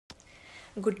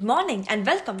Good morning and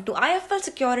welcome to IIFL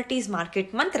Securities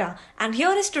Market Mantra, and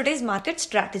here is today's market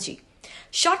strategy.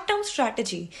 Short-term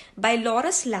strategy by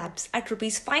Laurus Labs at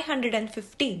Rs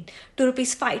 515 to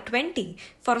Rs 520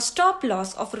 for a stop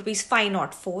loss of Rs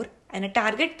 504 and a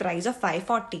target price of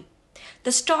 540.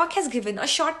 The stock has given a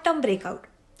short-term breakout.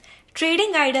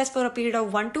 Trading ideas for a period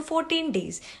of 1 to 14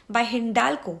 days by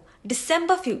Hindalco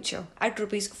December future at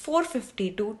Rs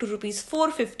 452 to Rs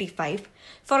 455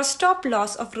 for a stop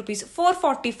loss of Rs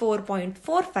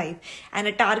 444.45 and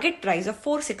a target price of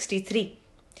 463.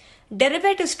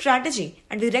 Derivative strategy,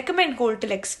 and we recommend hold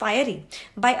till expiry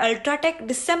by Ultratech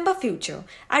December future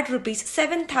at Rs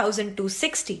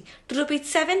 7,260 to Rs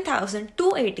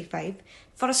 7,285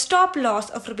 for a stop loss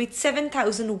of Rs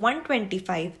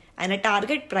 7,125 and a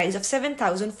target price of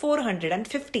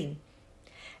 7,415.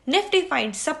 Nifty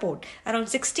finds support around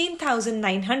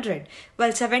 16,900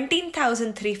 while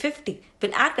 17,350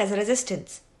 will act as a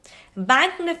resistance.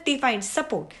 Bank Nifty finds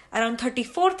support around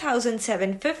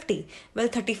 34,750 while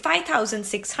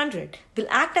 35,600 will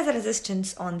act as a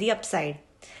resistance on the upside.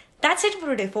 That's it for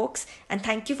today, folks, and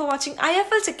thank you for watching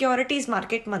IIFL Securities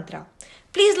Market Mantra.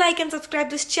 Please like and subscribe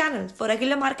this channel for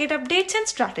regular market updates and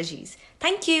strategies.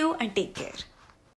 Thank you and take care.